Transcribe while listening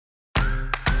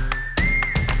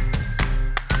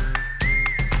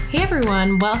Hey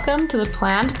everyone, welcome to the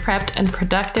Planned, Prepped, and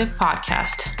Productive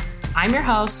podcast. I'm your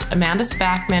host, Amanda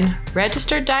Spackman,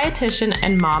 registered dietitian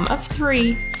and mom of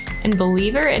 3, and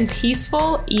believer in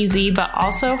peaceful, easy, but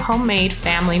also homemade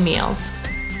family meals.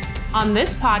 On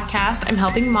this podcast, I'm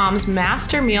helping moms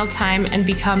master mealtime and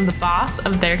become the boss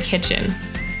of their kitchen.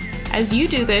 As you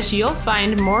do this, you'll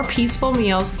find more peaceful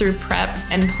meals through prep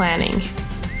and planning.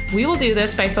 We will do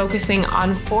this by focusing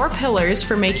on 4 pillars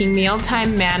for making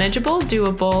mealtime manageable,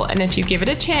 doable, and if you give it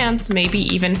a chance, maybe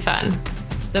even fun.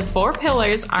 The 4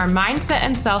 pillars are mindset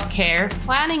and self-care,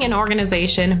 planning and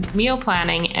organization, meal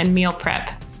planning, and meal prep.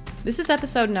 This is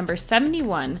episode number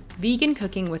 71, Vegan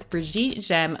Cooking with Brigitte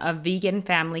Gem of Vegan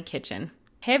Family Kitchen.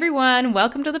 Hey everyone,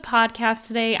 welcome to the podcast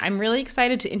today. I'm really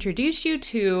excited to introduce you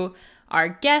to our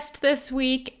guest this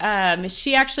week.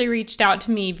 She actually reached out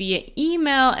to me via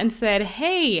email and said,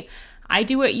 hey, I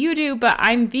do what you do, but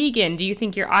I'm vegan. Do you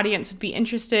think your audience would be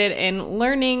interested in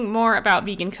learning more about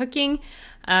vegan cooking?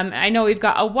 I know we've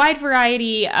got a wide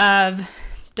variety of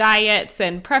diets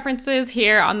and preferences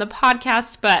here on the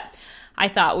podcast, but I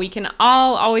thought we can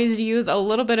all always use a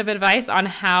little bit of advice on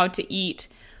how to eat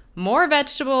more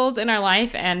vegetables in our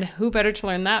life, and who better to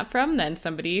learn that from than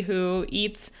somebody who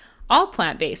eats all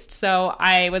plant-based. So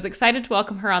I was excited to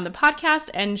welcome her on the podcast,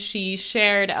 and she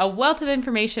shared a wealth of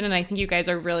information, and I think you guys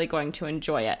are really going to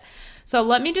enjoy it. So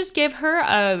let me just give her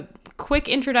a quick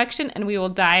introduction, and we will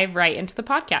dive right into the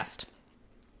podcast.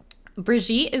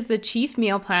 Brigitte is the chief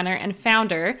meal planner and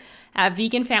founder at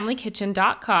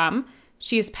veganfamilykitchen.com.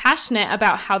 She is passionate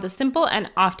about how the simple and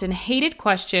often hated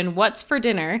question, what's for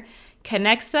dinner,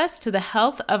 connects us to the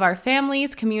health of our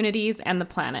families, communities, and the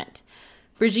planet.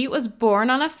 Brigitte was born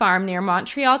on a farm near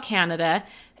Montreal, Canada,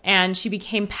 and she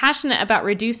became passionate about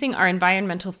reducing our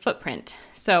environmental footprint.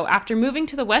 So after moving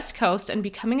to the West Coast and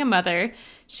becoming a mother,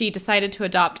 she decided to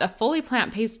adopt a fully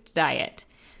plant-based diet.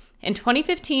 In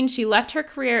 2015, she left her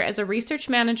career as a research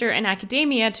manager in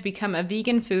academia to become a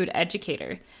vegan food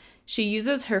educator. She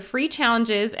uses her free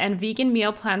challenges and vegan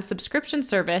meal plan subscription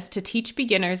service to teach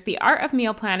beginners the art of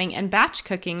meal planning and batch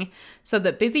cooking so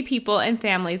that busy people and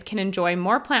families can enjoy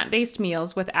more plant-based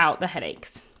meals without the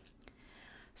headaches.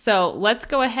 So let's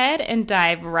go ahead and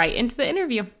dive right into the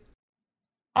interview.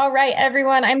 All right,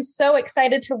 everyone. I'm so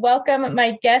excited to welcome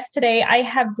my guest today. I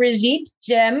have Brigitte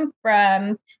Gem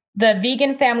from the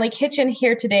Vegan Family Kitchen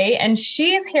here today, and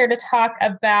she's here to talk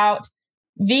about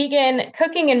vegan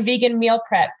cooking and vegan meal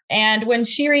prep. And when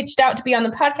she reached out to be on the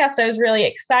podcast, I was really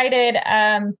excited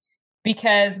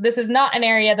because this is not an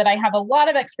area that I have a lot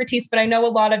of expertise, but I know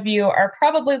a lot of you are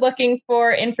probably looking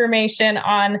for information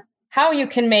on how you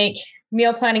can make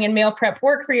meal planning and meal prep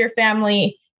work for your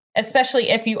family, especially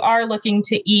if you are looking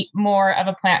to eat more of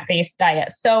a plant-based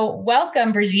diet. So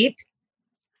welcome, Brigitte.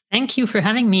 Thank you for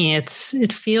having me. It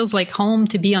feels like home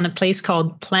to be on a place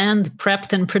called Planned,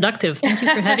 Prepped, and Productive. Thank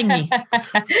you for having me.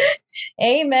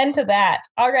 Amen to that.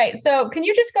 All right. So can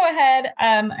you just go ahead?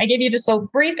 I gave you just a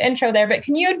brief intro there, but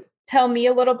can you tell me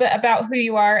a little bit about who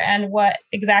you are and what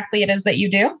exactly it is that you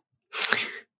do?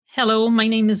 Hello, my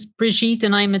name is Brigitte,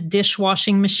 and I'm a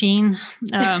dishwashing machine.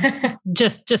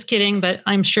 Just kidding, but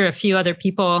I'm sure a few other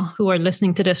people who are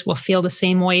listening to this will feel the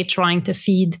same way, trying to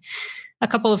feed a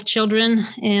couple of children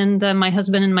and my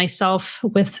husband and myself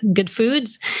with good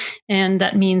foods. And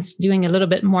that means doing a little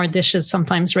bit more dishes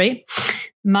sometimes, right?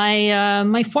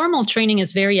 My formal training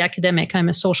is very academic. I'm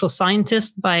a social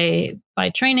scientist by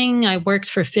training. I worked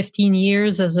for 15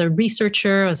 years as a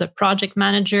researcher, as a project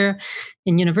manager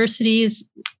in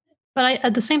universities. But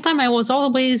at the same time, I was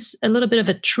always a little bit of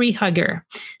a tree hugger.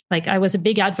 Like I was a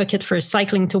big advocate for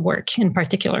cycling to work in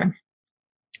particular.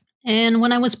 And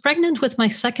when I was pregnant with my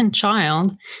second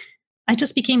child, I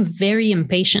just became very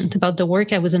impatient about the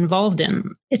work I was involved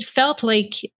in. It felt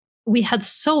like we had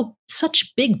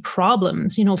such big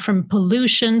problems, from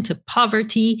pollution to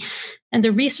poverty. And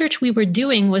the research we were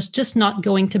doing was just not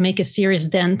going to make a serious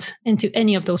dent into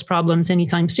any of those problems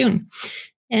anytime soon.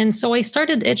 And so I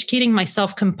started educating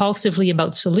myself compulsively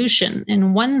about solution.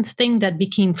 And one thing that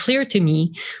became clear to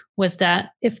me was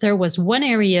that if there was one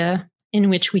area in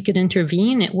which we could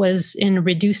intervene, it was in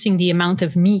reducing the amount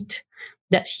of meat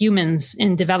that humans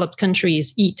in developed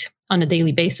countries eat on a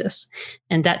daily basis.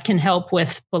 And that can help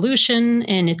with pollution,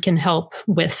 and it can help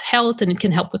with health, and it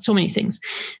can help with so many things.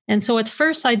 And so at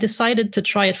first I decided to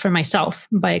try it for myself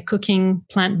by cooking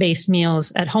plant-based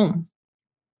meals at home.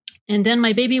 And then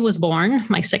my baby was born,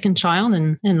 my second child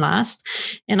and last,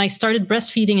 and I started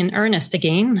breastfeeding in earnest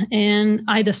again. And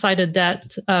I decided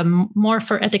that more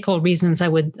for ethical reasons, I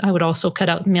would also cut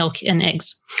out milk and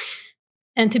eggs.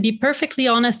 And to be perfectly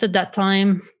honest, at that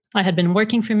time, I had been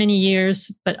working for many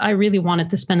years, but I really wanted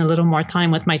to spend a little more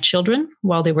time with my children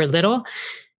while they were little.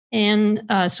 And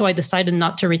so I decided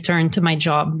not to return to my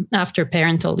job after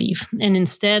parental leave. And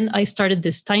instead, I started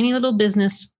this tiny little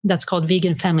business that's called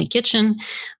Vegan Family Kitchen.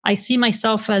 I see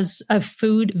myself as a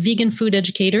vegan food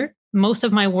educator. Most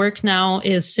of my work now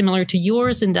is similar to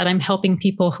yours in that I'm helping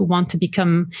people who want to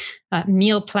become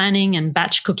meal planning and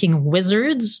batch cooking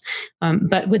wizards,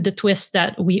 but with the twist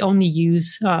that we only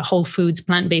use whole foods,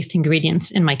 plant-based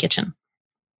ingredients in my kitchen.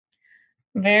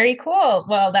 Very cool.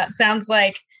 Well, that sounds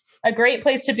like a great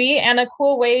place to be and a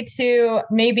cool way to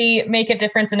maybe make a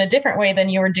difference in a different way than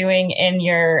you were doing in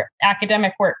your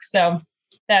academic work. So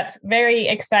that's very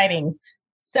exciting.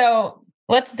 So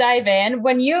let's dive in.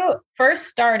 When you first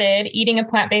started eating a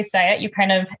plant-based diet, you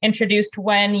kind of introduced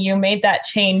when you made that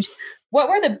change. What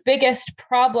were the biggest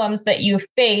problems that you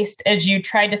faced as you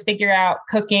tried to figure out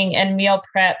cooking and meal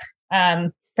prep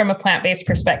from a plant-based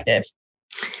perspective?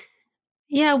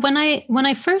 Yeah, when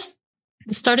I first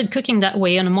started cooking that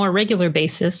way on a more regular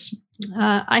basis,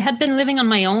 I had been living on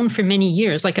my own for many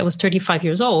years, like I was 35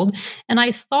 years old, and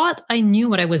I thought I knew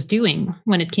what I was doing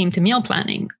when it came to meal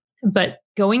planning. But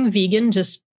going vegan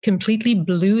just completely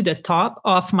blew the top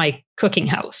off my cooking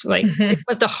house. Like it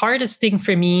was the hardest thing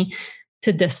for me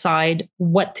to decide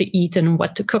what to eat and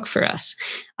what to cook for us.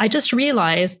 I just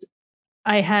realized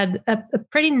I had a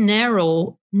pretty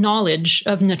narrow knowledge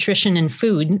of nutrition and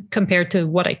food compared to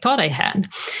what I thought I had.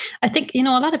 I think, a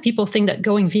lot of people think that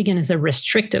going vegan is a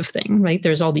restrictive thing, right?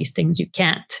 There's all these things you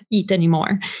can't eat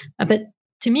anymore. But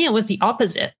to me, it was the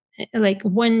opposite. Like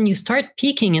when you start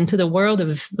peeking into the world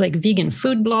of like vegan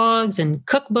food blogs and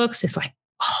cookbooks, it's like,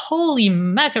 holy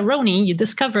macaroni, you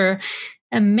discover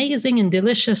amazing and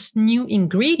delicious new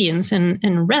ingredients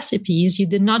and recipes you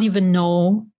did not even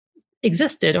know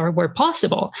existed or were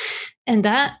possible. And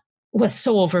that was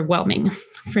so overwhelming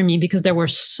for me because there were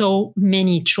so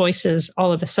many choices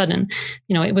all of a sudden.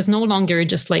 It was no longer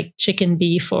just like chicken,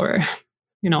 beef, or,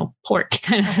 pork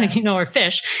kind of thing, or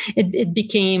fish. It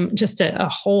became just a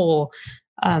whole,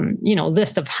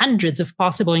 list of hundreds of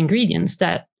possible ingredients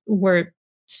that were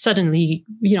suddenly,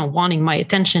 wanting my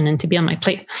attention and to be on my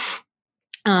plate.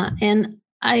 And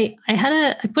I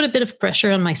put a bit of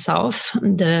pressure on myself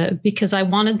because I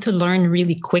wanted to learn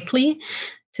really quickly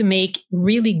to make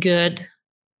really good,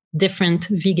 different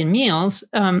vegan meals.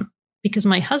 Because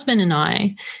my husband and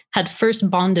I had first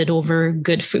bonded over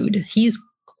good food. He's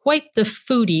quite the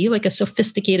foodie, like a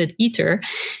sophisticated eater.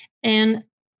 And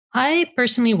I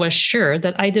personally was sure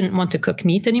that I didn't want to cook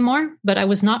meat anymore, but I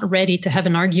was not ready to have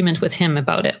an argument with him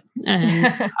about it.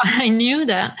 And I knew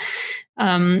that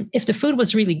if the food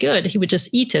was really good, he would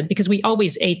just eat it because we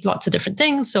always ate lots of different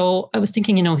things. So I was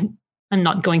thinking, I'm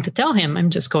not going to tell him. I'm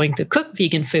just going to cook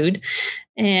vegan food.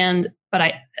 But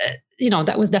I,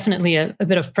 that was definitely a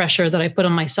bit of pressure that I put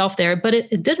on myself there, but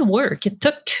it did work. It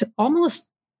took almost,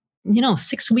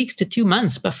 6 weeks to 2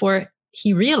 months before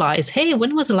he realized, hey,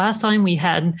 when was the last time we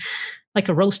had like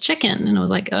a roast chicken? And I was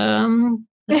like, I don't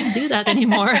do that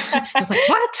anymore. I was like,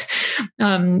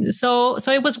 what? So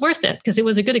it was worth it because it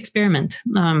was a good experiment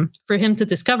for him to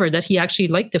discover that he actually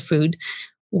liked the food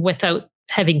without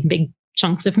having big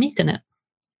chunks of meat in it.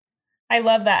 I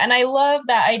love that. And I love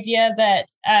that idea that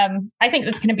I think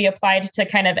this can be applied to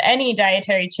kind of any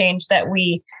dietary change that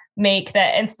we make,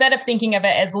 that instead of thinking of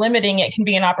it as limiting, it can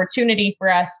be an opportunity for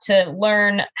us to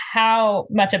learn how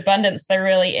much abundance there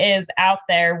really is out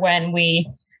there when we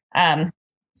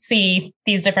see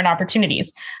these different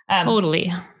opportunities.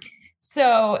 Totally.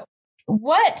 So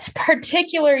what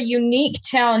particular unique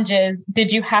challenges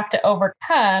did you have to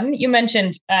overcome? You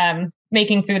mentioned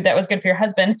making food that was good for your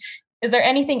husband. Is there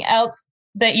anything else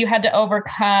that you had to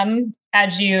overcome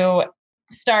as you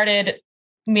started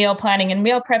meal planning and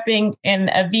meal prepping in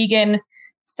a vegan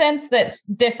sense that's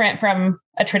different from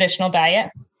a traditional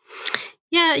diet?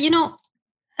 Yeah,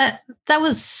 that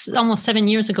was almost 7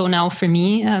 years ago now for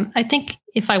me. I think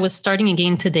if I was starting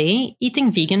again today,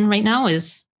 eating vegan right now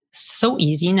is so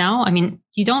easy now. I mean,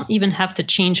 you don't even have to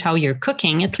change how you're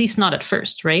cooking, at least not at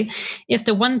first, right? If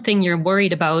the one thing you're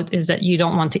worried about is that you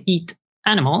don't want to eat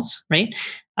animals, right?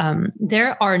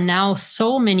 There are now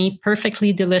so many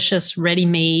perfectly delicious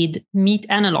ready-made meat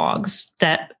analogs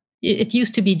that it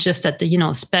used to be just at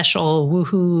the, special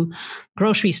woohoo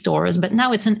grocery stores, but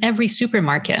now it's in every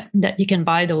supermarket that you can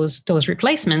buy those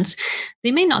replacements.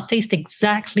 They may not taste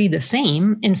exactly the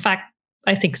same. In fact,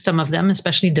 I think some of them,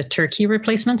 especially the turkey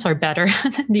replacements, are better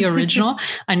than the original.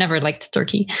 I never liked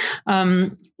turkey.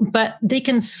 But they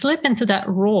can slip into that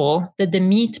role that the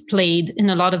meat played in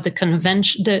a lot of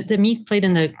the meat played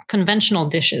in the conventional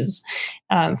dishes.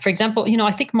 For example,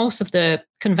 I think most of the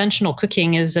conventional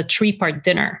cooking is a 3-part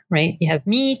dinner, right? You have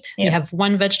meat, you have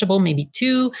one vegetable, maybe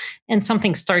 2, and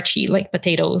something starchy like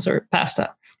potatoes or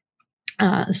pasta.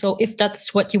 So if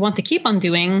that's what you want to keep on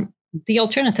doing, the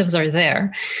alternatives are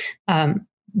there.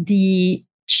 The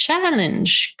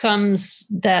challenge comes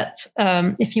that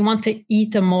if you want to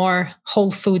eat a more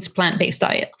whole foods, plant-based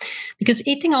diet, because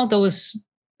eating all those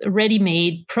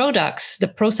ready-made products, the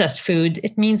processed food,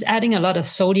 it means adding a lot of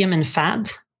sodium and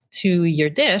fat to your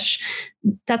dish.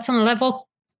 That's on a level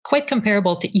quite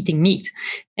comparable to eating meat.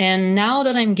 And now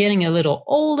that I'm getting a little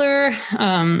older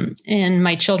and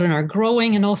my children are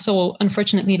growing, and also,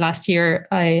 unfortunately, last year,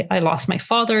 I lost my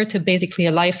father to basically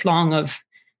a lifelong of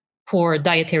poor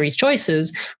dietary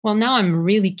choices. Well, now I'm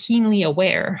really keenly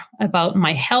aware about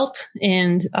my health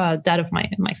and that of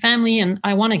my family, and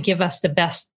I want to give us the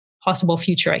best possible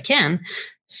future I can.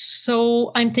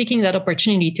 So I'm taking that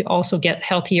opportunity to also get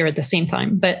healthier at the same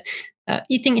time. But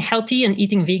eating healthy and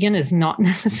eating vegan is not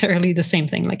necessarily the same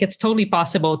thing. Like, it's totally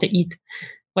possible to eat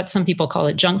what some people call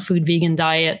a junk food vegan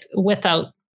diet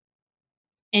without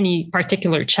any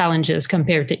particular challenges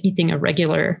compared to eating a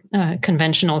regular,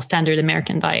 conventional, standard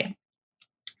American diet.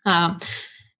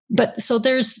 But so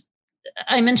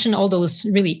I mentioned all those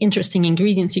really interesting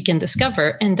ingredients you can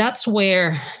discover, and that's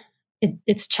where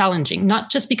it's challenging, not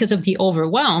just because of the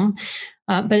overwhelm,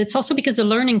 but it's also because the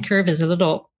learning curve is a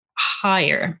little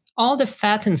higher. All the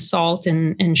fat and salt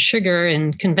and sugar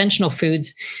and conventional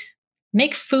foods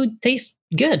make food taste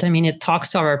good. I mean, it talks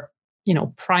to our,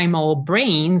 primal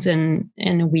brains, and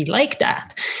we like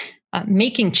that.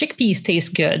 Making chickpeas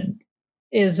taste good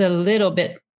is a little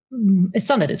bit, it's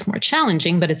not that it's more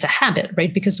challenging, but it's a habit,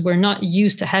 right? Because we're not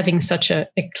used to having such a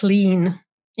clean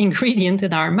ingredient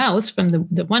in our mouths from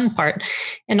the one part.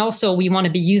 And also, we want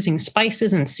to be using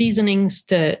spices and seasonings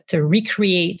to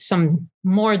recreate some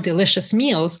more delicious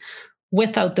meals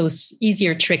without those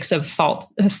easier tricks of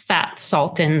fat,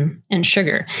 salt, and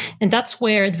sugar. And that's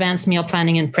where advanced meal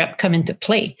planning and prep come into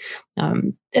play,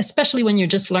 especially when you're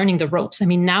just learning the ropes. I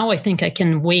mean, now I think I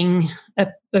can wing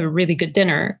a really good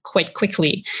dinner quite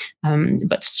quickly.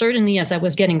 But certainly as I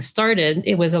was getting started,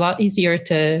 it was a lot easier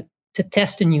to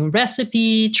test a new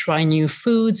recipe, try new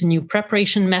foods, a new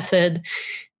preparation method,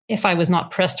 if I was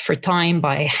not pressed for time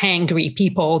by hangry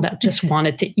people that just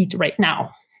wanted to eat right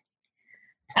now.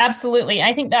 Absolutely.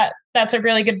 I think that's a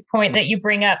really good point that you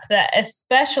bring up, that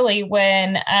especially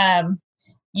when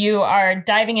you are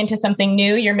diving into something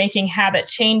new, you're making habit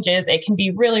changes, it can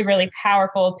be really, really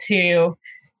powerful to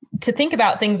think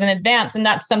about things in advance. And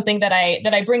that's something that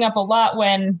I bring up a lot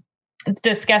when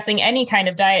discussing any kind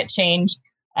of diet change.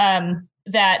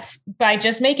 That by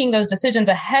just making those decisions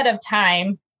ahead of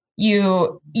time,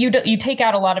 you take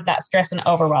out a lot of that stress and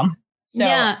overwhelm. So,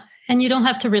 yeah. And you don't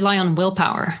have to rely on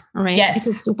willpower, right? Yes.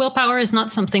 Because willpower is not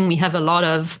something we have a lot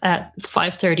of at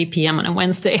 5:30 p.m. on a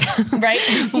Wednesday. Right.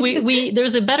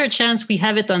 There's a better chance we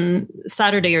have it on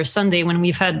Saturday or Sunday when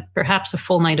we've had perhaps a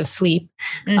full night of sleep,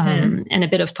 and a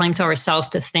bit of time to ourselves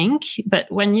to think.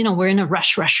 But when, we're in a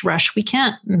rush, we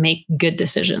can't make good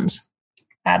decisions.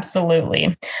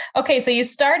 Absolutely. Okay, so you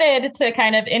started to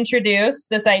kind of introduce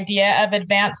this idea of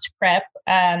advanced prep.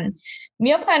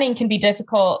 Meal planning can be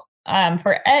difficult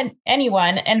for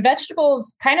anyone, and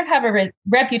vegetables kind of have a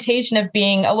reputation of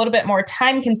being a little bit more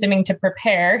time consuming to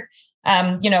prepare,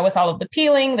 with all of the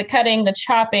peeling, the cutting, the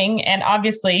chopping, and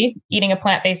obviously eating a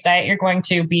plant-based diet, you're going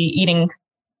to be eating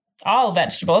all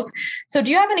vegetables. So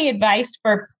do you have any advice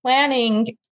for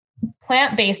planning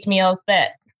plant-based meals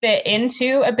that fit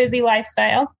into a busy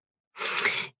lifestyle?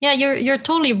 Yeah, you're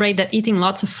totally right that eating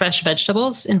lots of fresh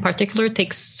vegetables in particular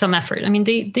takes some effort. I mean,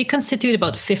 they constitute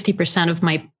about 50% of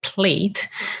my plate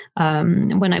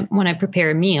when I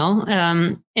prepare a meal.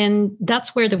 And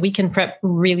that's where the weekend prep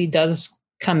really does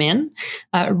come in.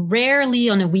 Rarely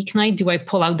on a weeknight do I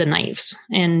pull out the knives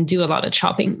and do a lot of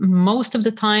chopping. Most of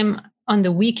the time on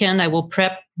the weekend, I will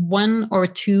prep 1 or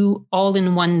 2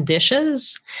 all-in-one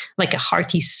dishes, like a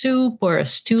hearty soup or a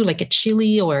stew, like a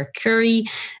chili or a curry.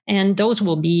 And those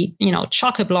will be,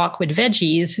 chock-a-block with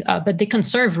veggies, but they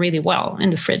conserve really well in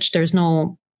the fridge. There's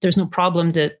no problem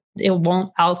that it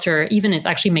won't alter. Even it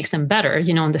actually makes them better,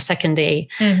 on the second day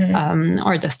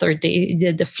or the third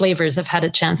day, the flavors have had a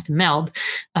chance to meld.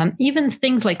 Even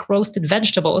things like roasted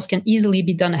vegetables can easily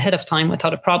be done ahead of time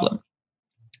without a problem.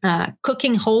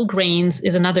 Cooking whole grains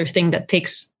is another thing that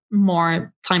takes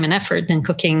more time and effort than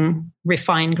cooking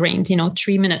refined grains.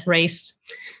 3-minute rice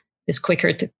is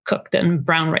quicker to cook than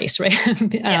brown rice, right?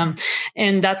 Yeah.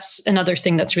 And that's another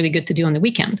thing that's really good to do on the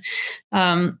weekend.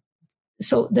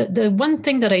 So the one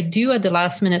thing that I do at the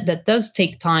last minute that does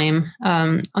take time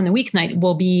on the weeknight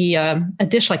will be a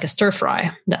dish like a stir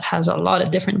fry that has a lot of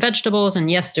different vegetables.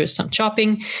 And yes, there's some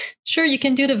chopping. Sure, you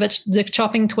can do the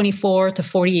chopping 24 to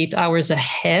 48 hours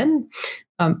ahead.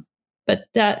 But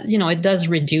that, it does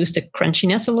reduce the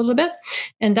crunchiness a little bit.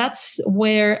 And that's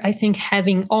where I think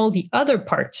having all the other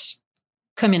parts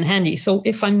come in handy. So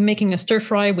if I'm making a stir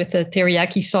fry with a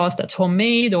teriyaki sauce that's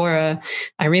homemade, or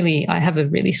I have a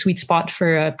really sweet spot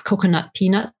for a coconut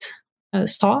peanut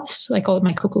sauce. I call it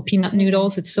my cocoa peanut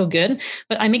noodles. It's so good.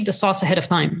 But I make the sauce ahead of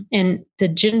time, and the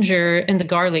ginger and the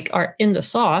garlic are in the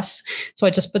sauce. So I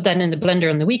just put that in the blender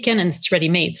on the weekend and it's ready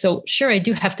made. So sure, I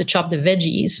do have to chop the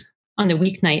veggies on the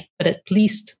weeknight, but at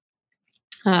least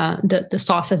the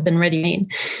sauce has been ready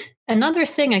made. Another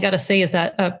thing I got to say is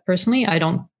that personally, I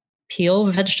don't peel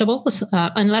vegetables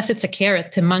unless it's a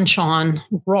carrot to munch on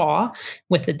raw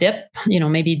with the dip.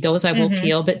 Maybe those I will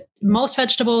peel, but most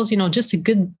vegetables, just a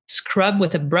good scrub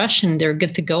with a brush and they're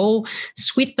good to go.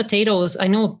 Sweet potatoes, I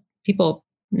know people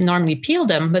normally peel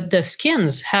them, but the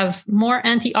skins have more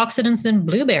antioxidants than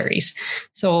blueberries.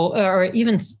 So, or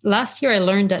even last year I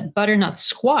learned that butternut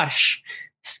squash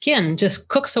skin just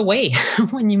cooks away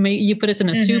when you put it in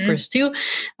a soup or stew,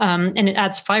 and it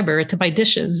adds fiber to my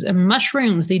dishes. And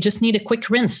mushrooms, they just need a quick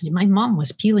rinse. My mom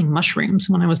was peeling mushrooms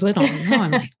when I was little.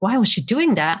 I'm like, why was she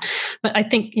doing that? But I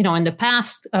think, in the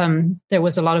past, there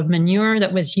was a lot of manure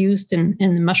that was used in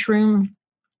the mushroom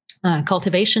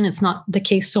cultivation. It's not the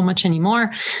case so much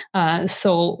anymore.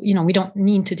 So, we don't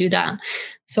need to do that.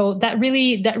 So that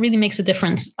really makes a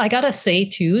difference. I gotta say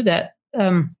too, that,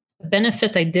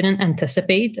 benefit I didn't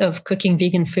anticipate of cooking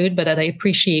vegan food, but that I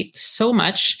appreciate so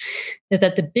much, is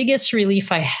that the biggest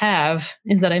relief I have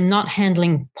is that I'm not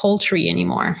handling poultry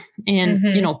anymore. And,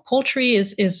 poultry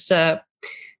is there's a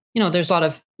lot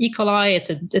of E.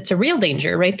 coli. It's a real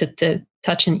danger, right? To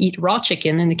touch and eat raw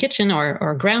chicken in the kitchen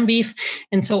or ground beef.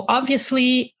 And so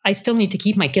obviously I still need to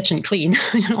keep my kitchen clean.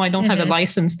 I don't have a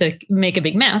license to make a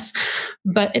big mess,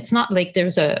 but it's not like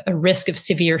there's a risk of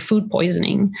severe food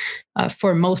poisoning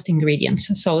for most ingredients.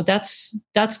 So that's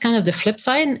kind of the flip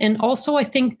side. And also I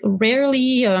think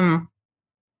rarely, again,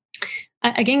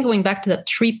 going back to that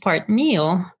 3-part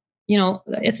meal,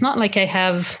 it's not like I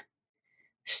have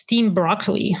steamed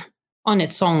broccoli on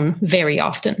its own very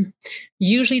often.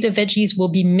 Usually the veggies will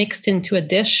be mixed into a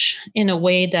dish in a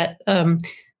way that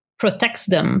protects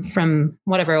them from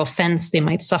whatever offense they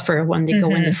might suffer when they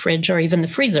go in the fridge or even the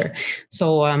freezer.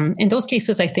 So in those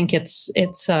cases, I think it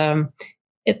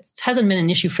hasn't been an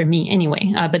issue for me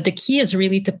anyway. But the key is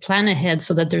really to plan ahead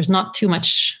so that there's not too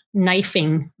much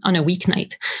knifing on a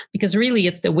weeknight, because really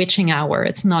it's the witching hour.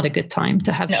 It's not a good time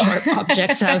to have sharp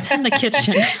objects out in the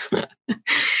kitchen.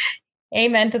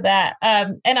 Amen to that.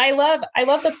 And I love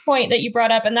the point that you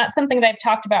brought up. And that's something that I've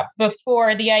talked about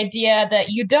before, the idea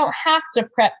that you don't have to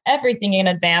prep everything in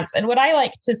advance. And what I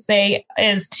like to say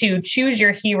is to choose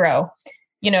your hero.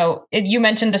 You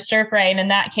mentioned the stir fry, and in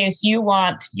that case, you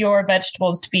want your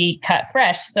vegetables to be cut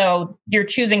fresh. So you're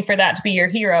choosing for that to be your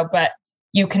hero, but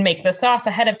you can make the sauce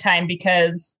ahead of time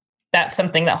because that's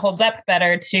something that holds up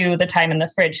better to the time in the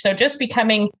fridge. So just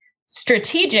becoming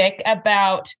strategic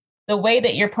about the way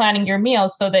that you're planning your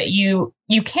meals so that you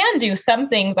can do some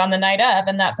things on the night of,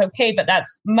 and that's okay, but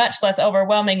that's much less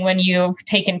overwhelming when you've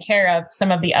taken care of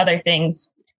some of the other things.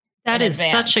 That is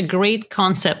such a great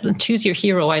concept. Choose your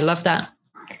hero. I love that.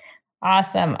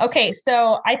 Awesome. Okay.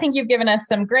 So I think you've given us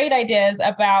some great ideas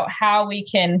about how we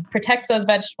can protect those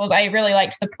vegetables. I really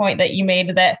liked the point that you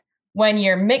made that when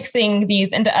you're mixing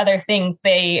these into other things,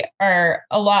 they are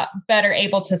a lot better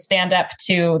able to stand up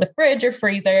to the fridge or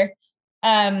freezer.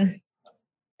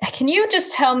 Can you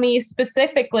just tell me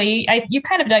specifically, you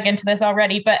kind of dug into this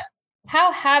already, but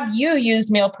how have you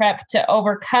used meal prep to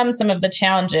overcome some of the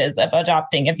challenges of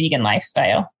adopting a vegan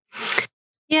lifestyle?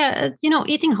 Yeah,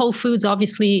 eating whole foods,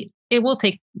 obviously, it will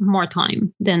take more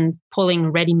time than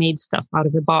pulling ready-made stuff out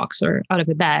of a box or out of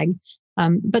a bag.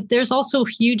 But there's also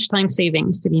huge time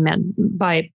savings to be made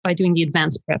by doing the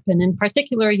advanced prep. And in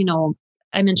particular,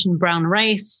 I mentioned brown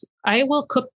rice. I will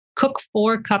cook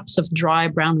 4 cups of dry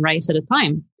brown rice at a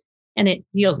time. And it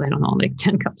yields,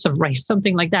 10 cups of rice,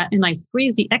 something like that. And I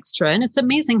freeze the extra. And it's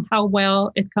amazing how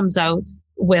well it comes out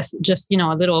with just,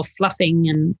 a little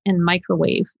fluffing and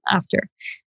microwave after.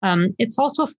 It's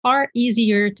also far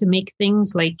easier to make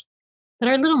things that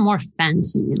are a little more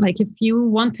fancy. Like if you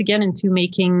want to get into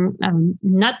making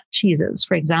nut cheeses,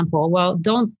 for example, well,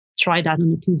 don't try that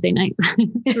on a Tuesday night.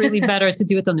 It's really better to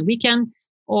do it on the weekend.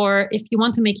 Or if you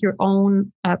want to make your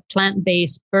own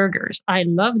plant-based burgers, I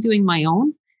love doing my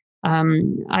own.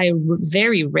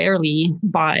 Very rarely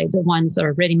buy the ones that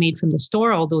are ready-made from the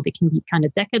store, although they can be kind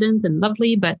of decadent and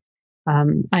lovely. But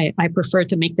I prefer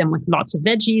to make them with lots of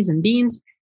veggies and beans.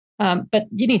 But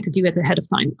you need to do it ahead of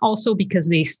time. Also because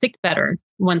they stick better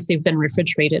once they've been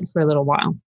refrigerated for a little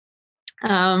while.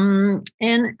 And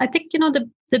I think,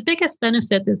 the biggest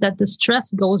benefit is that the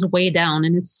stress goes way down.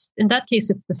 And in that case,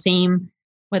 it's the same,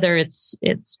 whether it's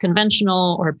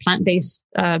conventional or plant-based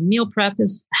meal prep,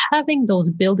 is having those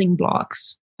building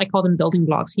blocks. I call them building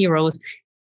blocks, heroes,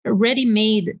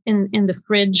 ready-made in the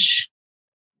fridge.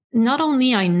 Not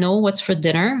only I know what's for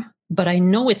dinner, but I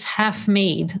know it's half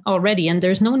made already, and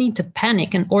there's no need to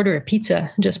panic and order a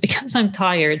pizza just because I'm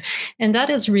tired. And that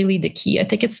is really the key. I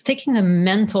think it's taking the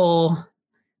mental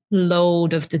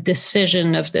load of the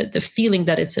decision, of the feeling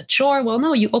that it's a chore. Well,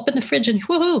 no, you open the fridge and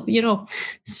woohoo,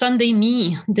 Sunday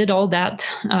me did all that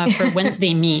for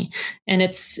Wednesday me. And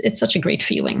it's such a great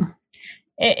feeling.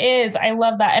 It is. I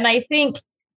love that. And I think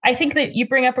that you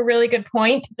bring up a really good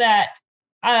point that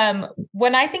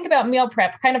when I think about meal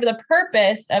prep, kind of the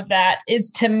purpose of that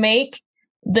is to make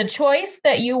the choice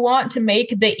that you want to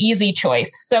make the easy choice.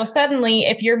 So suddenly,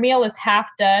 if your meal is half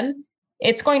done,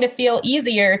 it's going to feel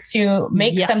easier to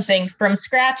make something from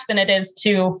scratch than it is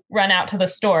to run out to the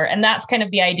store. And that's kind of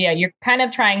the idea. You're kind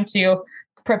of trying to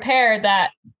prepare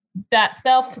that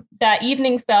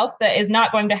evening self that is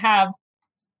not going to have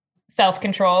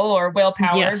self-control or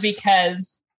willpower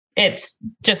because it's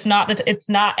just not, it's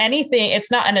not anything.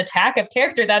 It's not an attack of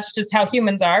character. That's just how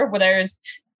humans are, where there's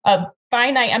a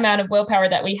finite amount of willpower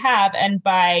that we have. And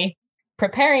by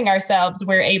preparing ourselves,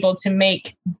 we're able to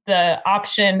make the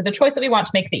choice that we want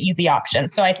to make the easy option.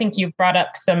 So I think you've brought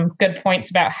up some good points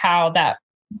about how that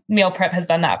meal prep has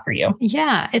done that for you.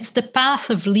 Yeah, it's the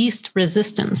path of least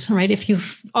resistance, right? If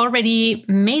you've already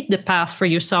made the path for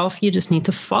yourself, you just need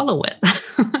to follow it.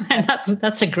 And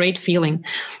that's a great feeling.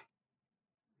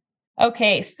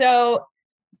 Okay, so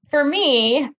for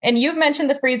me, and you've mentioned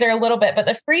the freezer a little bit, but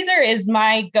the freezer is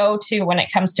my go-to when it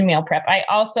comes to meal prep. I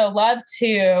also love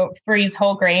to freeze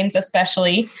whole grains,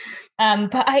 especially.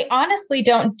 But I honestly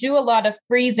don't do a lot of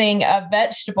freezing of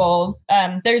vegetables.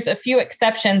 There's a few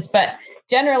exceptions, but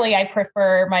generally I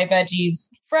prefer my veggies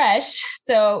fresh.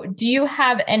 So do you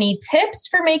have any tips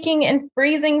for making and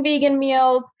freezing vegan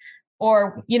meals?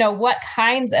 Or, what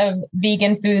kinds of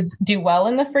vegan foods do well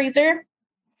in the freezer?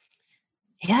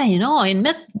 Yeah, I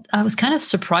admit I was kind of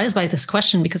surprised by this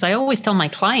question because I always tell my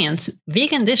clients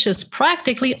vegan dishes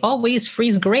practically always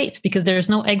freeze great because there's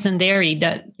no eggs and dairy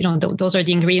that, those are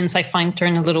the ingredients I find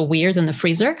turn a little weird in the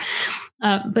freezer.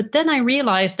 But then I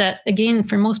realized that, again,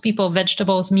 for most people,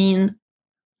 vegetables mean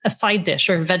a side dish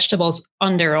or vegetables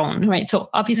on their own, right?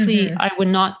 So obviously I would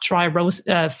not try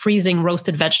freezing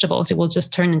roasted vegetables. It will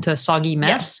just turn into a soggy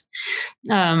mess.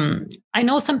 Yes. I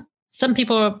know some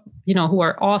people, who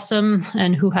are awesome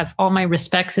and who have all my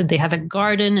respects, and they have a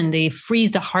garden and they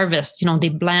freeze the harvest, they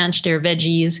blanch their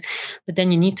veggies, but then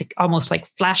you need to almost like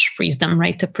flash freeze them,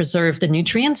 right? To preserve the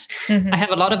nutrients. I have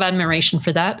a lot of admiration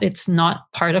for that. It's not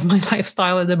part of my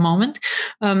lifestyle at the moment.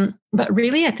 But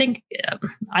really, I think,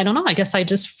 I don't know, I guess I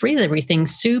just freeze everything: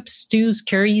 soups, stews,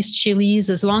 curries, chilies,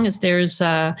 as long as there's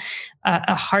a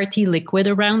hearty liquid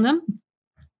around them.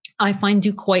 I find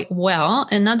do quite well.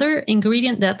 Another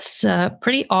ingredient that's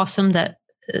pretty awesome, that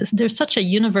there's such a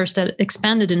universe that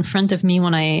expanded in front of me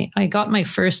when I got my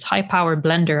first high power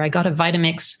blender. I got a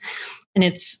Vitamix, and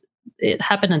it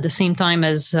happened at the same time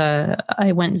as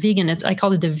I went vegan. I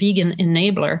call it the vegan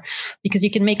enabler, because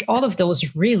you can make all of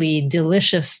those really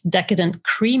delicious, decadent,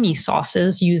 creamy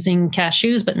sauces using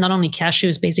cashews, but not only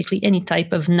cashews, basically any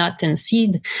type of nut and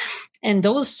seed. And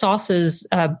those sauces,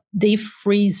 they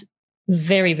freeze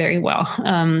very, very well.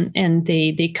 And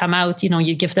they come out,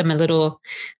 you give them a little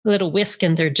whisk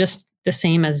and they're just the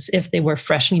same as if they were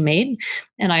freshly made.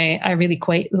 And I really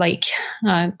quite like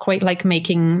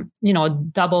making, a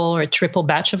double or triple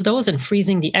batch of those and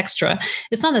freezing the extra.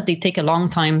 It's not that they take a long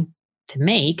time to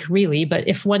make, really, but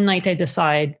if one night I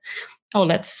decide,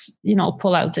 let's,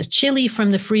 pull out the chili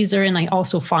from the freezer, and I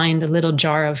also find a little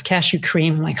jar of cashew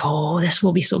cream, I'm like, this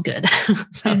will be so good.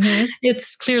 So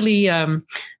it's clearly,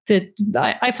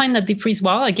 I find that they freeze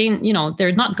well. Again,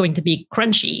 they're not going to be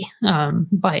crunchy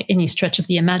by any stretch of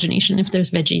the imagination if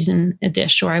there's veggies in a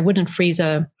dish, or I wouldn't freeze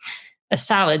a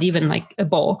salad, even like a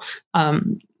bowl.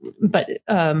 But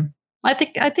I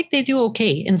think they do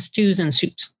okay in stews and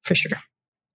soups for sure.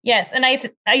 Yes. And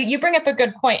you bring up a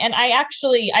good point. And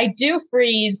I do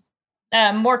freeze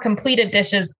more completed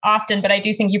dishes often, but I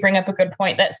do think you bring up a good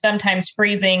point that sometimes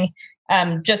freezing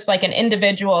just like an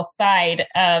individual side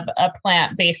of a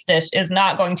plant-based dish is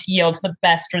not going to yield the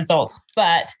best results.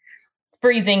 But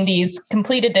freezing these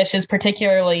completed dishes,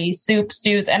 particularly soup,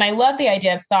 stews, and I love the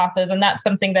idea of sauces, and that's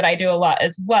something that I do a lot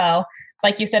as well.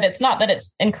 Like you said, it's not that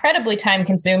it's incredibly time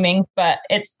consuming, but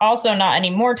it's also not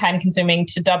any more time consuming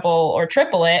to double or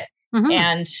triple it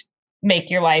and make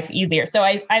your life easier. So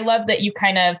I love that you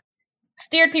kind of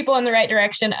steered people in the right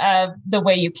direction of the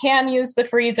way you can use the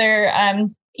freezer,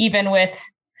 even with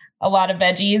a lot of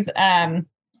veggies.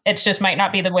 It just might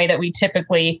not be the way that we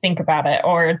typically think about it,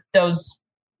 or those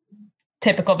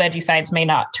typical veggie sides may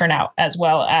not turn out as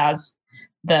well as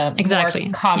the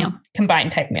more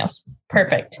combined type meals.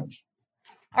 Perfect.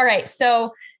 All right.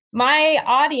 So my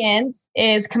audience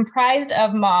is comprised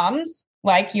of moms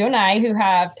like you and I who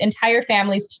have entire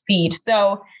families to feed.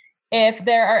 So if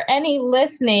there are any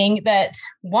listening that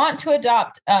want to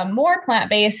adopt a more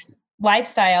plant-based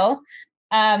lifestyle,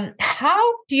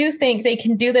 how do you think they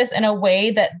can do this in a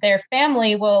way that their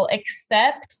family will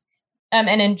accept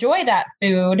and enjoy that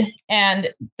food, and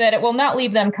that it will not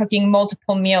leave them cooking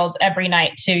multiple meals every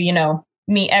night to,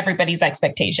 meet everybody's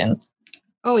expectations?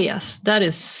 Oh, yes. That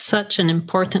is such an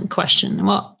important question.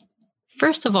 Well,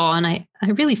 first of all, and I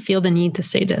really feel the need to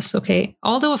say this, okay?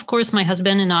 Although, of course, my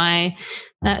husband and I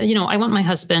want my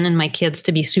husband and my kids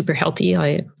to be super healthy.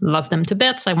 I love them to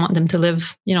bits. I want them to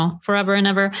live, forever and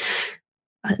ever.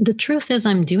 The truth is,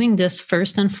 I'm doing this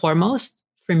first and foremost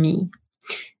for me.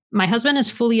 My husband is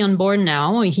fully on board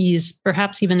now. He's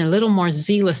perhaps even a little more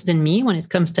zealous than me when it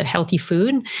comes to healthy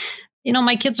food.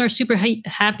 My kids are super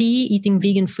happy eating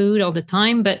vegan food all the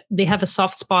time, but they have a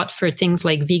soft spot for things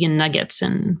like vegan nuggets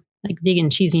and like vegan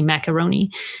cheesy macaroni.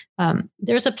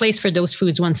 There's a place for those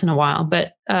foods once in a while,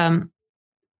 but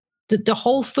the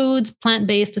whole foods,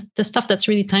 plant-based, the stuff that's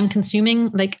really time consuming,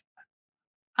 like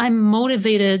I'm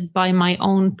motivated by my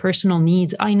own personal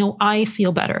needs. I know I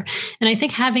feel better. And I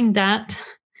think having that,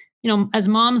 as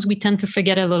moms, we tend to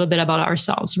forget a little bit about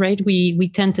ourselves, right? We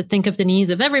tend to think of the needs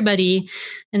of everybody.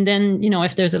 And then,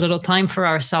 if there's a little time for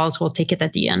ourselves, we'll take it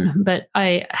at the end. But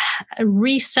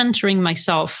recentering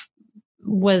myself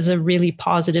was a really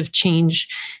positive change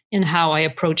in how I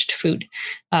approached food.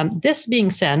 This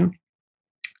being said,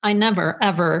 I never,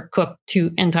 ever cook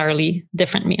 2 entirely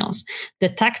different meals. The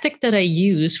tactic that I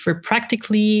use for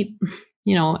practically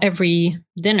every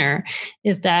dinner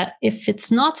is that if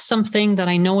it's not something that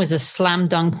I know is a slam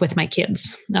dunk with my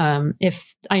kids,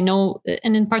 if I know,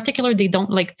 and in particular, they don't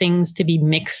like things to be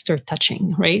mixed or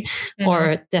touching, right?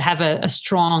 Or to have a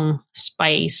strong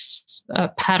spice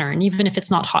pattern, even if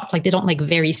it's not hot, like they don't like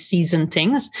very seasoned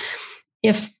things.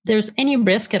 If there's any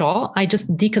risk at all, I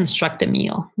just deconstruct the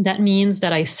meal. That means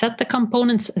that I set the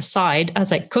components aside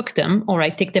as I cook them, or I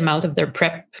take them out of their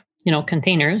prep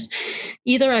containers.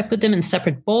 Either I put them in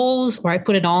separate bowls, or I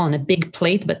put it all on a big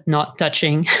plate, but not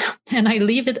touching. And I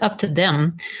leave it up to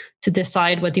them to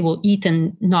decide what they will eat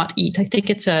and not eat. I think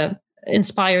it's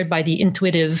inspired by the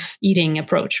intuitive eating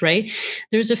approach, right?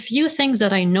 There's a few things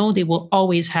that I know they will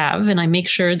always have, and I make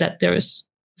sure that there's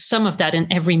some of that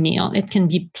in every meal. It can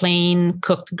be plain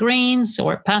cooked grains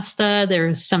or pasta.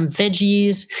 There's some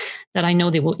veggies that I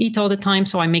know they will eat all the time.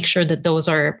 So I make sure that those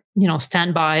are,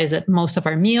 standbys at most of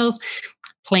our meals.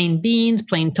 Plain beans,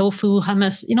 plain tofu,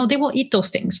 hummus, they will eat those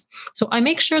things. So I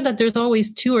make sure that there's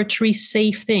always 2 or 3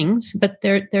 safe things, but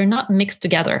they're not mixed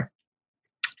together.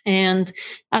 And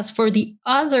as for the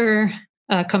other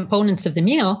components of the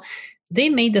meal, they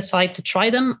may decide to try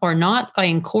them or not. I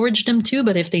encourage them to,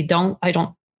 but if they don't, I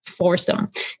don't force them.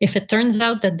 If it turns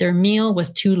out that their meal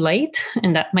was too late,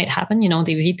 and that might happen,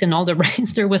 they've eaten all the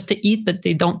rice there was to eat, but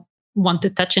they don't want to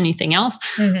touch anything else.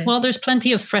 Well, there's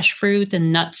plenty of fresh fruit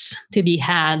and nuts to be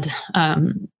had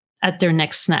at their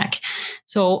next snack.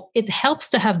 So it helps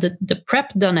to have the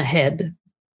prep done ahead,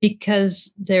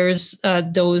 because there's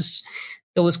those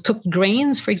cooked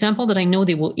grains, for example, that I know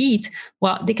they will eat.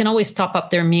 Well, they can always top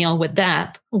up their meal with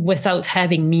that without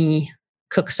having me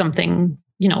cook something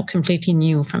completely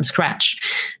new from scratch.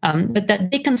 But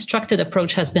that deconstructed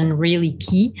approach has been really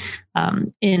key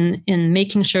in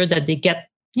making sure that they get,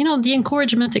 the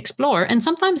encouragement to explore. And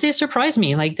sometimes they surprise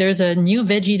me. Like there's a new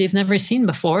veggie they've never seen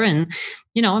before. And,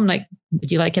 I'm like,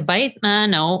 would you like a bite?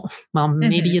 No. Well,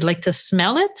 maybe you'd like to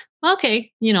smell it.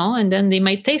 Okay. And then they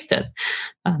might taste it.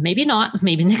 Maybe not,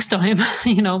 maybe next time,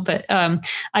 but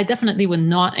I definitely would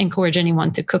not encourage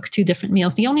anyone to cook 2 different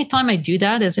meals. The only time I do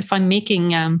that is if I'm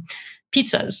making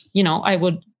pizzas. I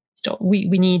would, we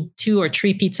need 2 or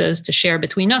 3 pizzas to share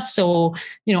between us. So,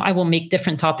 I will make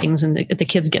different toppings, and the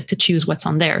kids get to choose what's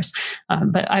on theirs.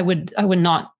 But I would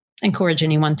not encourage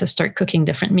anyone to start cooking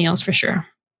different meals for sure.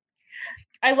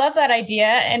 I love that idea.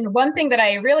 And one thing that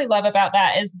I really love about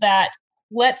that is that,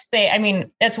 let's say, I mean,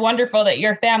 it's wonderful that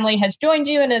your family has joined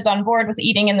you and is on board with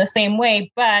eating in the same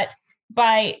way, but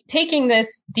by taking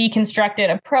this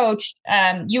deconstructed approach,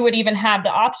 you would even have the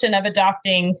option of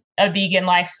adopting a vegan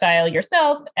lifestyle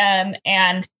yourself,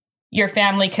 and your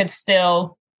family could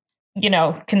still,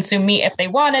 consume meat if they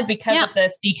wanted because of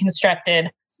this deconstructed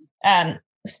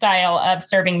style of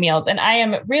serving meals. And I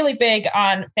am really big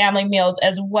on family meals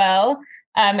as well,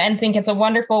 and think it's a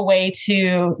wonderful way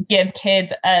to give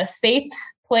kids a safe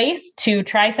place to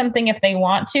try something if they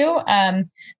want to,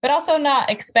 but also not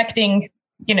expecting,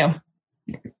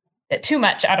 too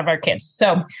much out of our kids.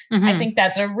 So I think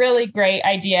that's a really great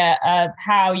idea of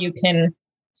how you can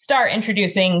start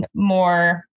introducing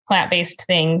more plant-based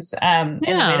things in a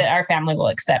way that our family will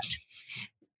accept.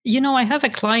 I have a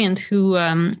client who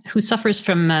suffers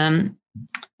from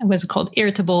what's it called?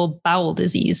 Irritable bowel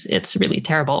disease. It's really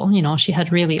terrible. She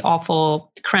had really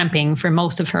awful cramping for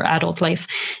most of her adult life.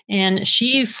 And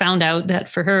she found out that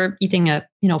for her, eating a,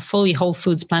 fully whole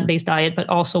foods plant-based diet, but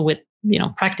also with,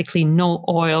 practically no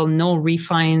oil, no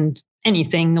refined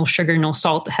anything, no sugar, no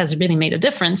salt, has really made a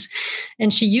difference.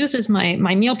 And she uses my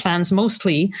meal plans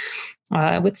mostly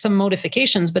with some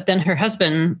modifications, but then her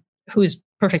husband, who's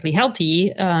perfectly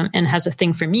healthy and has a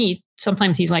thing for meat,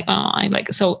 sometimes he's like,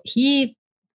 so he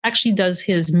actually does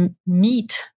his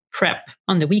meat prep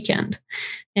on the weekend,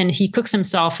 and he cooks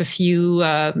himself a few,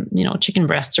 chicken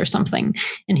breasts or something,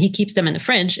 and he keeps them in the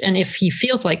fridge. And if he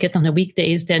feels like it on the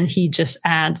weekdays, then he just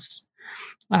adds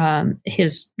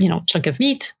his, chunk of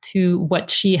meat to what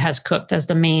she has cooked as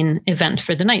the main event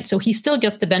for the night. So he still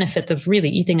gets the benefit of really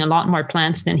eating a lot more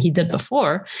plants than he did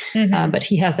before. But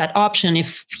he has that option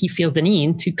if he feels the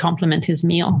need to complement his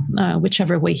meal,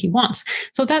 whichever way he wants.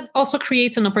 So that also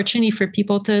creates an opportunity for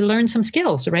people to learn some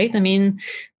skills, right? I mean,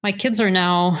 my kids are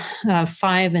now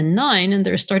 5 and 9, and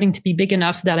they're starting to be big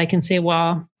enough that I can say,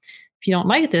 well, if you don't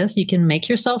like this, you can make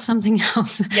yourself something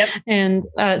else. Yep. And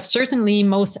certainly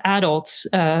most adults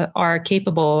are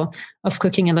capable of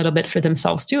cooking a little bit for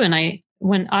themselves too. And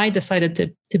when I decided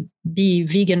to be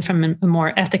vegan from a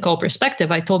more ethical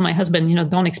perspective, I told my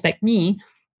husband, don't expect me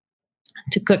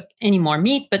to cook any more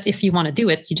meat, but if you want to do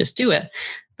it, you just do it.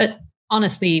 But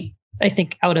honestly, I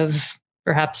think out of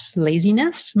perhaps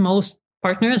laziness, most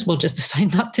partners will just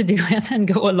decide not to do it and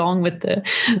go along with the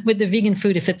vegan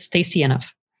food if it's tasty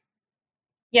enough.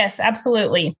 Yes,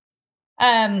 absolutely.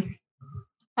 All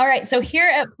right. So here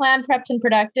at Planned, Prepped, and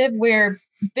Productive, we're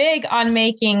big on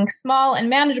making small and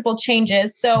manageable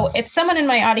changes. So if someone in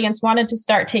my audience wanted to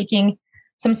start taking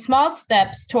some small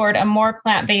steps toward a more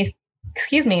plant-based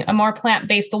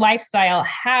lifestyle,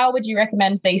 how would you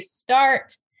recommend they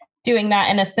start doing that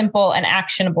in a simple and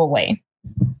actionable way?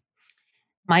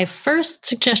 My first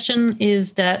suggestion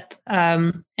is that,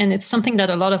 and it's something that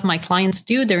a lot of my clients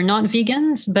do, they're not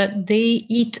vegans, but they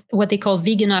eat what they call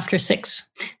vegan after 6,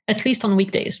 at least on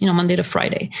weekdays, Monday to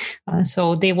Friday.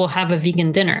 So they will have a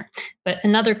vegan dinner. But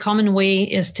another common way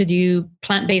is to do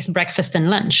plant-based breakfast and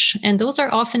lunch. And those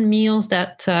are often meals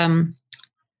that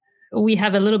we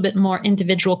have a little bit more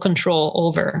individual control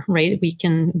over, right?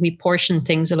 We portion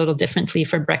things a little differently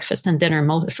for breakfast and dinner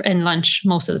and lunch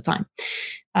most of the time.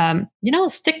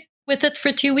 Stick with it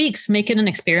for 2 weeks, make it an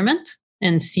experiment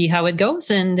and see how it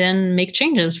goes, and then make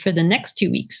changes for the next 2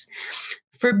 weeks.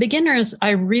 For beginners,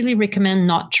 I really recommend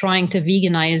not trying to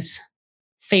veganize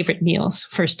favorite meals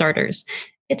for starters.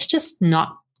 It's just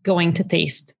not going to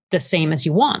taste the same as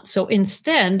you want. So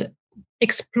instead,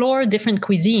 explore different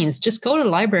cuisines. Just go to the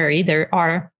library. There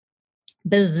are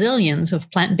bazillions of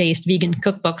plant-based vegan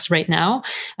cookbooks right now.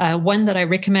 One that I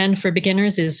recommend for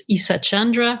beginners is Isa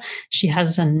Chandra. She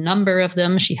has a number of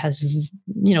them. She has,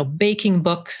 baking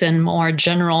books and more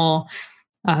general,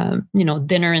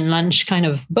 dinner and lunch kind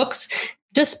of books.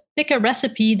 Just pick a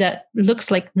recipe that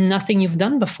looks like nothing you've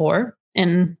done before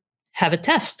and have a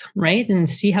test, right? And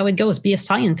see how it goes. Be a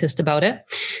scientist about it.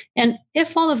 And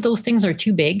if all of those things are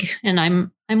too big, and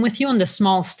I'm with you on the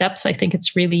small steps, I think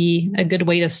it's really a good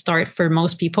way to start for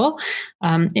most people.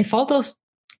 If all those,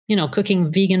 cooking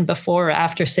vegan before or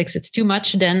after 6, it's too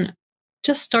much, then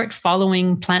just start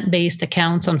following plant-based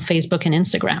accounts on Facebook and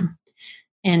Instagram.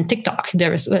 And TikTok.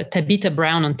 There's Tabitha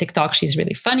Brown on TikTok. She's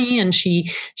really funny, and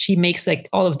she makes like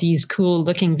all of these cool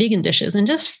looking vegan dishes, and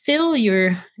just fill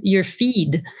your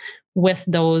feed with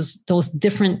those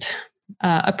different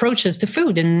approaches to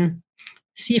food and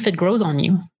see if it grows on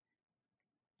you.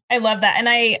 I love that. And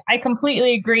I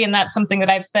completely agree. And that's something that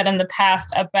I've said in the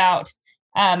past about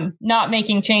not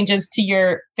making changes to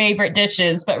your favorite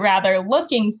dishes, but rather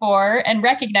looking for and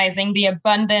recognizing the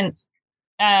abundant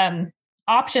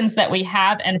options that we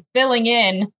have and filling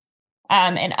in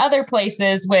other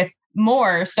places with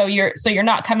more. So you're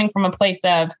not coming from a place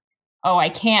of, oh, I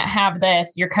can't have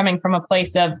this. You're coming from a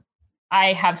place of,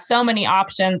 I have so many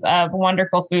options of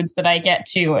wonderful foods that I get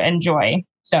to enjoy.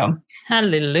 So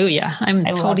hallelujah. I'm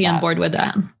totally on board with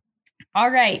that. All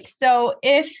right. So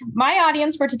if my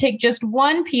audience were to take just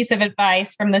one piece of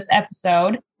advice from this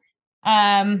episode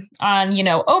on,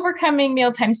 overcoming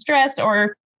mealtime stress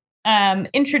or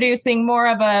introducing more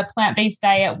of a plant-based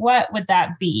diet, what would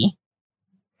that be?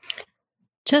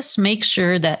 Just make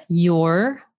sure that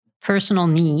your personal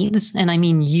needs, and I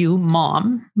mean you,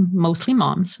 mom, mostly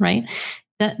moms, right?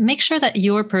 That make sure that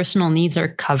your personal needs are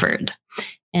covered.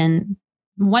 And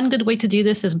one good way to do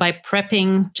this is by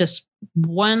prepping just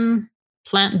one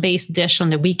plant-based dish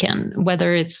on the weekend,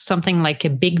 whether it's something like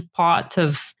a big pot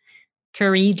of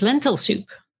curried lentil soup,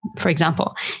 for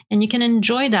example. And you can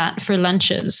enjoy that for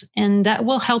lunches, and that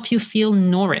will help you feel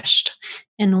nourished.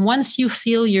 And once you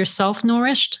feel yourself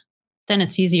nourished, then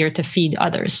it's easier to feed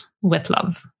others with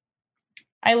love.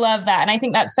 I love that. And I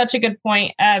think that's such a good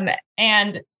point.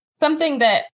 And something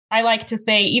that I like to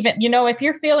say, even, if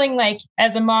you're feeling like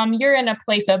as a mom, you're in a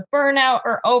place of burnout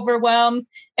or overwhelm,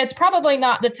 it's probably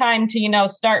not the time to,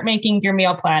 start making your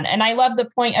meal plan. And I love the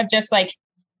point of just like,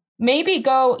 maybe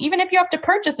go, even if you have to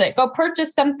purchase it, go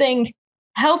purchase something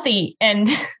healthy and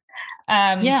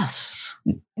yes,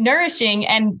 nourishing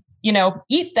and,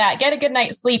 eat that, get a good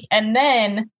night's sleep. And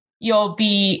then you'll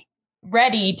be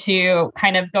ready to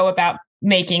kind of go about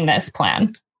making this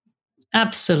plan.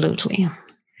 Absolutely.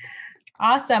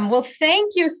 Awesome. Well,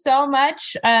 thank you so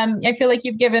much. I feel like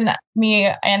you've given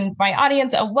me and my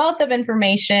audience a wealth of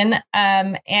information,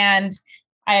 and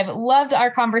I've loved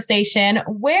our conversation.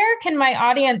 Where can my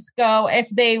audience go if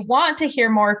they want to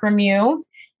hear more from you?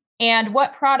 And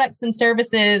what products and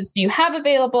services do you have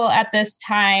available at this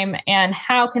time? And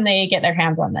how can they get their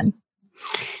hands on them?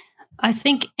 I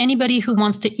think anybody who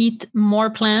wants to eat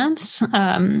more plants,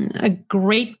 a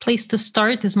great place to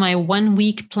start is my 1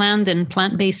 week planned and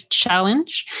plant-based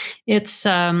challenge. It's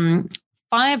 5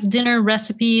 dinner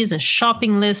recipes, a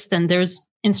shopping list, and there's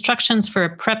instructions for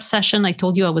a prep session. I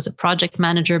told you I was a project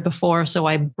manager before, so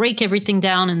I break everything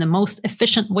down in the most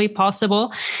efficient way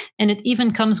possible. And it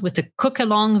even comes with a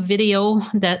cook-along video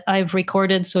that I've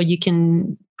recorded, so you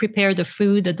can prepare the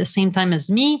food at the same time as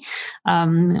me,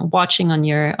 watching on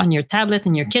your tablet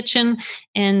in your kitchen.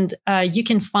 And you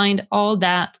can find all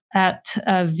that at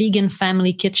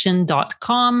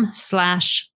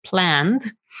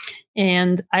veganfamilykitchen.com/planned.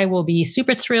 And I will be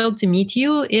super thrilled to meet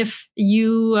you. If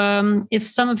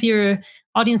some of your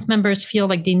audience members feel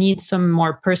like they need some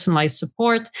more personalized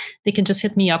support, they can just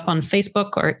hit me up on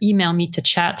Facebook or email me to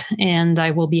chat, and I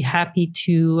will be happy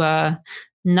to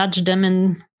nudge them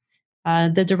in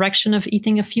the direction of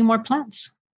eating a few more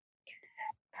plants.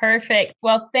 Perfect.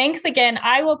 Well, thanks again.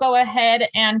 I will go ahead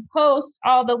and post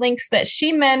all the links that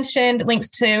she mentioned, links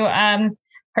to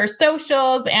her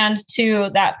socials and to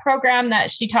that program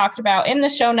that she talked about in the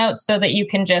show notes so that you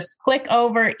can just click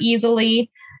over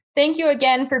easily. Thank you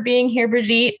again for being here,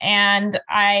 Brigitte. And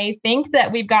I think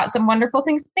that we've got some wonderful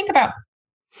things to think about.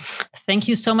 Thank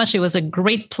you so much. It was a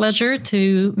great pleasure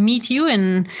to meet you,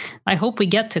 and I hope we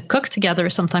get to cook together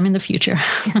sometime in the future.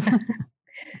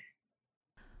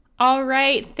 All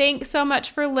right. Thanks so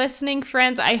much for listening,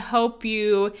 friends. I hope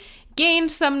you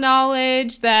gained some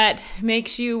knowledge that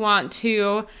makes you want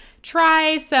to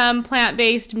try some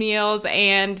plant-based meals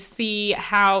and see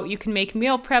how you can make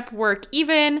meal prep work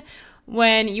even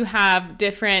when you have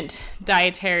different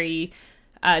dietary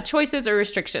choices or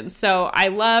restrictions. So I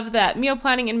love that meal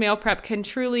planning and meal prep can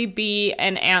truly be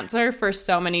an answer for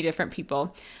so many different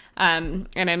people. And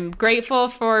I'm grateful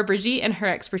for Brigitte and her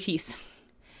expertise.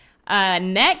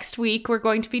 Next week, we're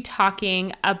going to be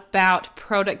talking about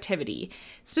productivity.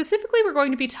 Specifically, we're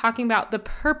going to be talking about the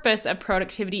purpose of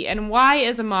productivity and why,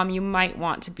 as a mom, you might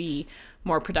want to be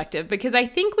more productive. Because I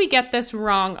think we get this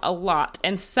wrong a lot.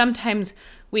 And sometimes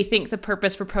we think the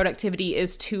purpose for productivity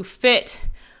is to fit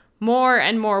more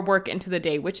and more work into the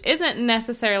day, which isn't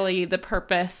necessarily the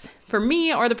purpose for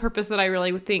me or the purpose that I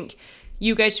really would think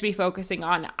you guys should be focusing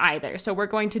on either. So we're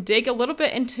going to dig a little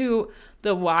bit into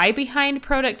the why behind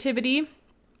productivity,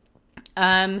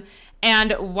 and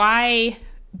why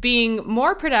being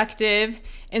more productive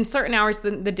in certain hours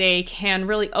of the day can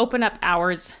really open up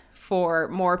hours for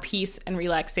more peace and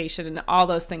relaxation and all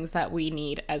those things that we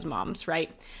need as moms,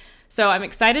 right? So I'm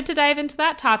excited to dive into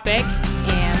that topic.